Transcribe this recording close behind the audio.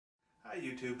Hi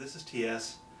YouTube, this is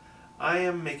TS. I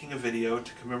am making a video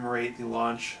to commemorate the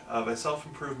launch of a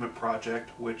self-improvement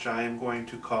project which I am going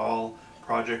to call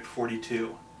Project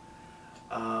 42.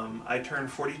 I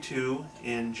turned 42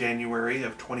 in January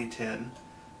of 2010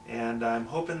 and I'm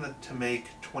hoping to make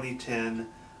 2010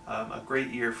 a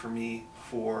great year for me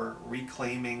for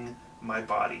reclaiming my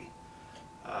body.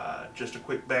 Just a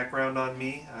quick background on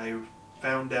me. I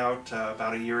found out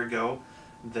about a year ago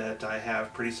that I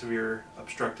have pretty severe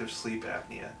obstructive sleep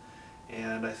apnea,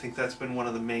 and I think that's been one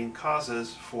of the main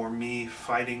causes for me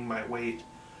fighting my weight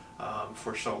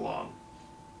for so long.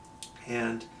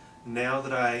 And now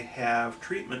that I have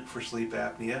treatment for sleep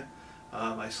apnea,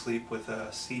 I sleep with a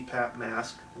CPAP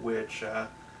mask which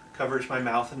covers my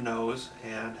mouth and nose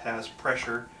and has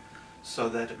pressure so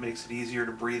that it makes it easier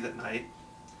to breathe at night.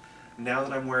 Now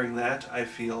that I'm wearing that, I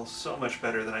feel so much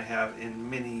better than I have in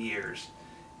many years.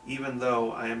 Even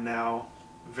though I am now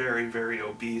very, very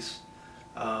obese,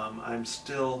 I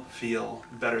still feel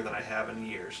better than I have in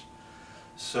years.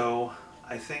 So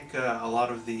I think a lot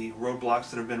of the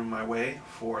roadblocks that have been in my way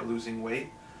for losing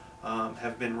weight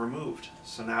have been removed.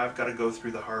 So now I've got to go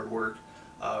through the hard work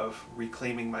of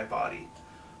reclaiming my body.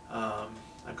 I'm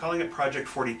calling it Project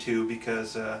 42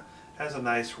 because it has a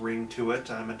nice ring to it.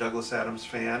 I'm a Douglas Adams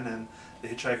fan, and The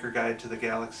Hitchhiker Guide to the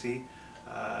Galaxy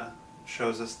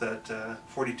shows us that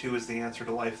 42 is the answer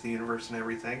to life, the universe, and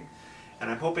everything. And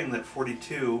I'm hoping that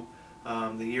 42,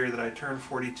 the year that I turn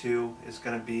 42, is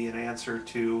going to be an answer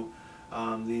to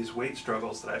these weight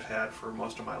struggles that I've had for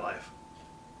most of my life.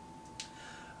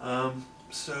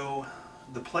 So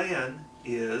the plan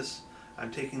is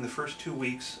I'm taking the first 2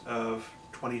 weeks of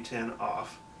 2010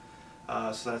 off.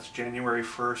 So that's January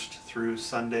 1st through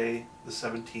Sunday the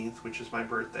 17th, which is my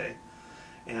birthday.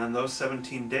 And those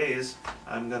 17 days,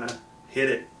 I'm going to hit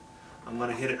it. I'm going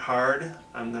to hit it hard.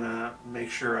 I'm going to make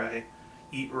sure I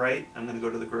eat right. I'm going to go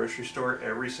to the grocery store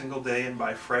every single day and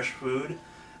buy fresh food.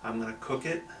 I'm going to cook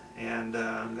it, and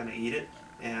I'm going to eat it,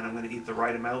 and I'm going to eat the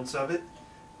right amounts of it.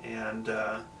 And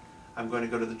I'm going to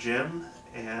go to the gym,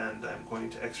 and I'm going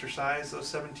to exercise those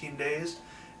 17 days.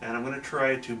 And I'm going to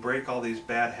try to break all these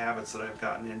bad habits that I've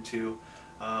gotten into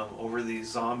over the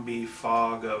zombie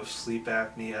fog of sleep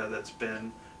apnea that's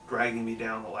been dragging me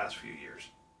down the last few years.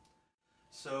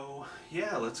 So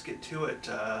yeah, let's get to it.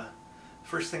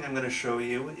 First thing I'm going to show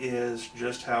you is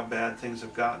just how bad things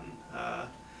have gotten.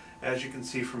 As you can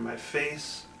see from my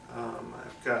face,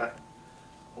 I've got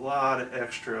a lot of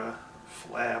extra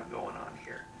flab going on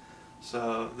here.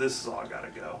 So this has all got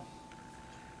to go.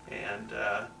 And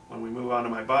when we move on to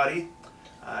my body,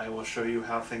 I will show you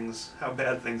how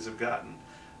bad things have gotten.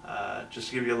 Just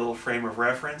to give you a little frame of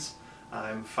reference,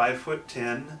 I'm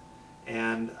 5'10"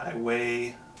 and I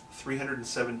weigh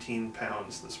 317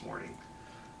 pounds this morning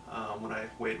when I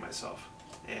weighed myself.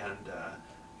 And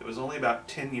it was only about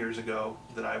 10 years ago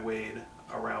that I weighed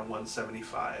around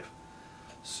 175.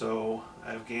 So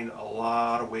I've gained a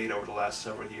lot of weight over the last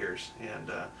several years, and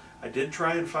I did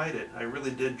try and fight it. I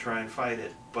really did try and fight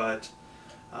it, but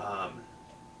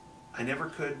I never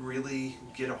could really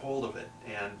get a hold of it.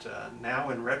 And now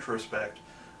in retrospect,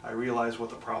 I realize what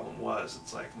the problem was.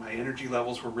 It's like my energy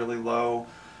levels were really low.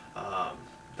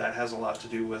 That has a lot to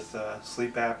do with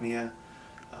sleep apnea.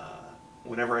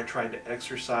 Whenever I tried to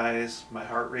exercise, my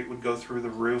heart rate would go through the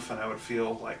roof and I would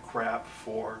feel like crap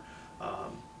for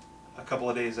a couple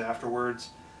of days afterwards,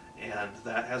 and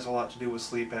that has a lot to do with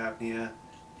sleep apnea.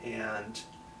 And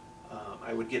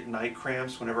I would get night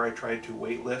cramps whenever I tried to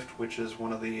weight lift, which is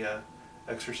one of the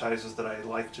exercises that I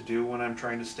like to do when I'm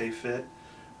trying to stay fit.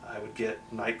 I would get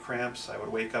night cramps. I would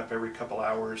wake up every couple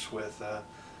hours with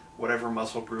whatever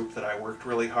muscle group that I worked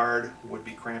really hard would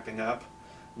be cramping up,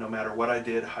 no matter what I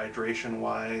did hydration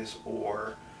wise,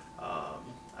 or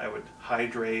I would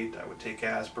hydrate, I would take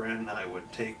aspirin, I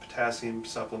would take potassium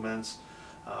supplements.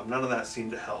 None of that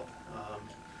seemed to help.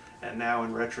 And now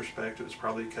in retrospect, it was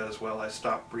probably because, well, I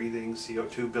stopped breathing,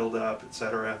 CO2 buildup,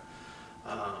 etc.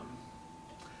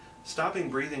 Stopping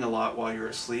breathing a lot while you're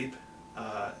asleep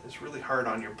is really hard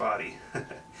on your body.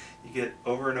 You get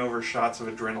over and over shots of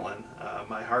adrenaline.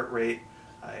 My heart rate,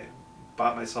 I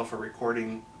bought myself a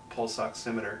recording pulse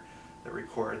oximeter that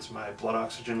records my blood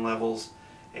oxygen levels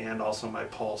and also my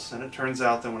pulse. And it turns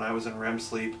out that when I was in REM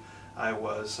sleep,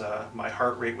 my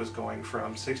heart rate was going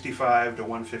from 65 to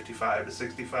 155 to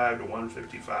 65 to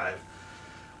 155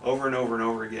 over and over and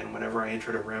over again whenever I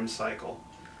entered a REM cycle.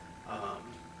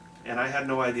 And I had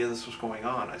no idea this was going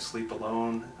on. I sleep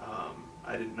alone.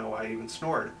 I didn't know I even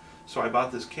snored. So I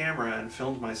bought this camera and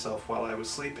filmed myself while I was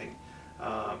sleeping.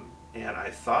 And I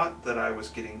thought that I was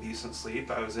getting decent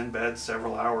sleep. I was in bed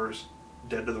several hours,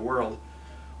 dead to the world.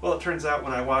 Well, it turns out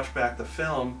when I watched back the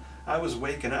film, I was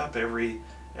waking up every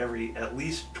at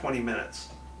least 20 minutes.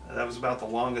 That was about the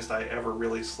longest I ever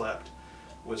really slept,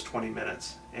 was 20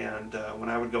 minutes. And when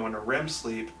I would go into REM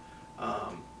sleep,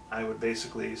 I would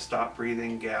basically stop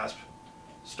breathing, gasp,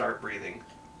 start breathing,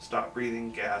 stop breathing,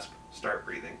 gasp, start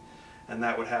breathing. And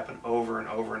that would happen over and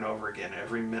over and over again,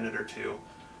 every minute or two,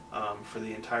 for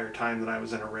the entire time that I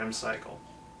was in a REM cycle.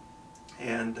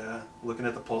 And looking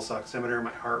at the pulse oximeter,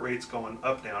 my heart rate's going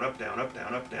up, down, up, down, up,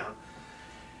 down, up, down.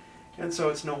 And so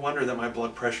it's no wonder that my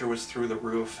blood pressure was through the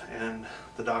roof, and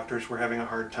the doctors were having a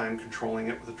hard time controlling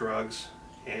it with drugs.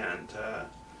 And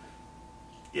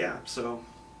yeah, so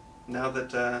now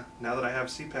that I have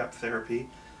CPAP therapy,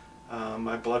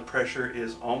 my blood pressure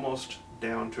is almost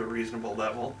down to a reasonable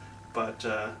level, but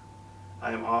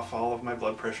I am off all of my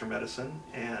blood pressure medicine,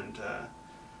 and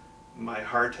my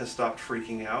heart has stopped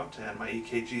freaking out, and my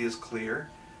EKG is clear,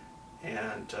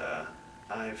 and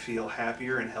I feel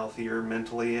happier and healthier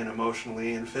mentally and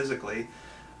emotionally and physically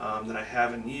than I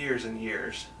have in years and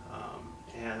years.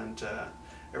 And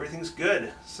everything's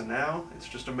good. So now it's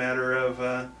just a matter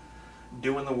of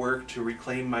doing the work to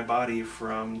reclaim my body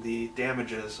from the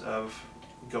damages of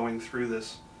going through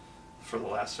this for the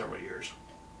last several years.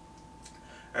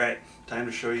 Alright, time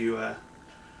to show you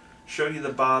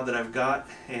the bod that I've got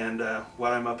and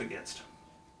what I'm up against.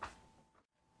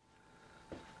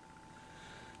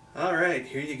 Alright,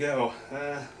 here you go.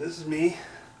 This is me.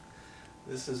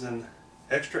 This is an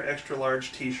extra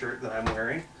large t-shirt that I'm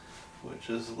wearing, which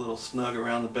is a little snug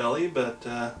around the belly, but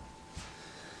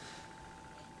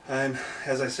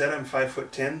as I said, I'm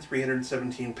 5'10",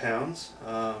 317 pounds.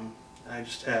 I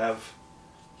just have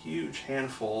huge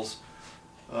handfuls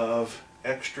of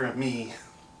extra me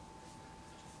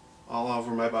all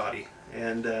over my body,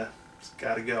 and it's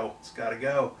gotta go. It's gotta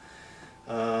go.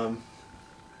 Real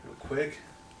quick,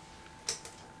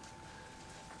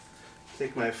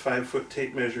 take my 5-foot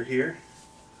tape measure here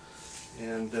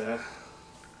and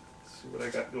see what I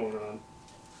got going on.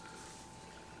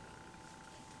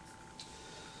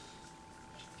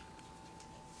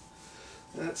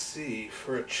 Let's see,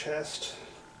 for a chest,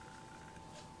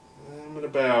 I'm at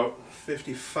about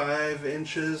 55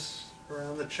 inches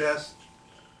around the chest.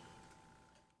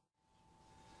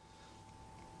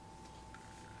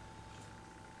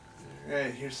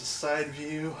 Alright, here's the side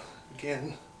view.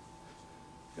 Again,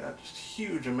 got just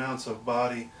huge amounts of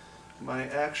body. My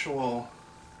actual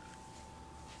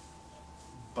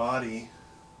body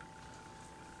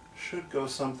should go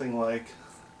something like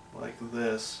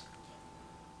this,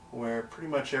 where pretty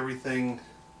much everything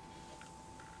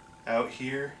out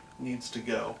here needs to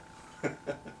go.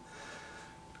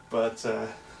 But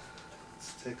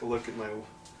let's take a look at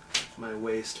my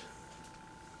waist.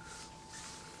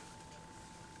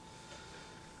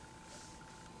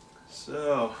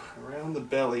 So around the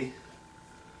belly,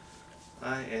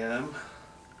 I am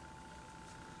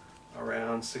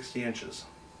around 60 inches.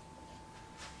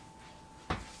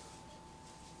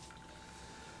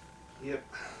 Yep,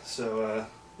 so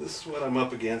this is what I'm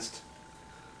up against.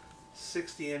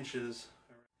 60 inches.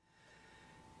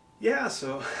 Yeah,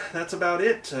 so that's about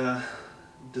it.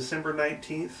 December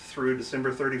 19th through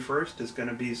December 31st is going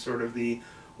to be sort of the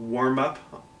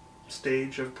warm-up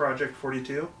stage of Project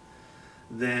 42.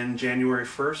 Then January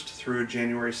 1st through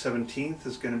January 17th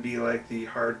is going to be like the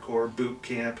hardcore boot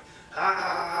camp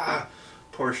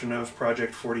portion of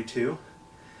Project 42.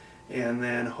 And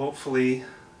then hopefully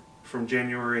from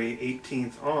January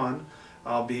 18th on,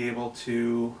 I'll be able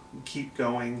to keep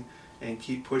going and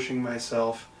keep pushing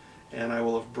myself, and I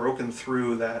will have broken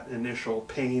through that initial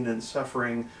pain and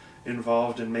suffering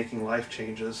involved in making life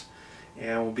changes,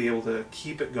 and we'll be able to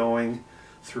keep it going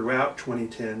throughout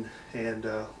 2010 and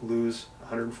lose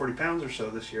 140 pounds or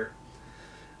so this year.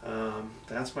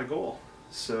 That's my goal.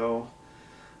 So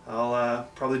I'll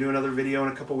probably do another video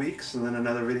in a couple weeks, and then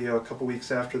another video a couple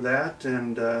weeks after that,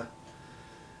 and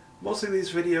mostly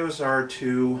these videos are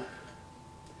to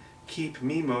keep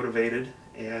me motivated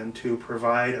and to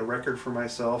provide a record for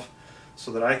myself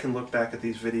so that I can look back at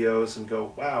these videos and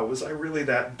go, wow, was I really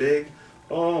that big?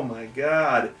 Oh my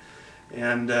God.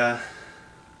 And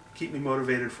keep me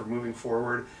motivated for moving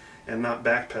forward and not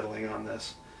backpedaling on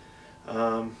this.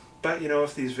 But you know,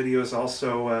 if these videos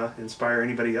also inspire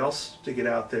anybody else to get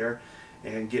out there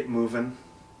and get moving,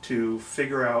 to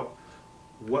figure out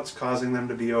what's causing them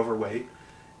to be overweight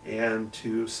and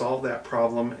to solve that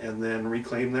problem and then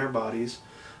reclaim their bodies,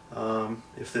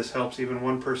 if this helps even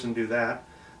one person do that,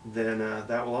 then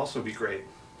that will also be great.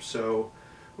 So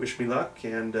wish me luck,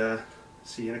 and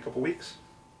see you in a couple weeks.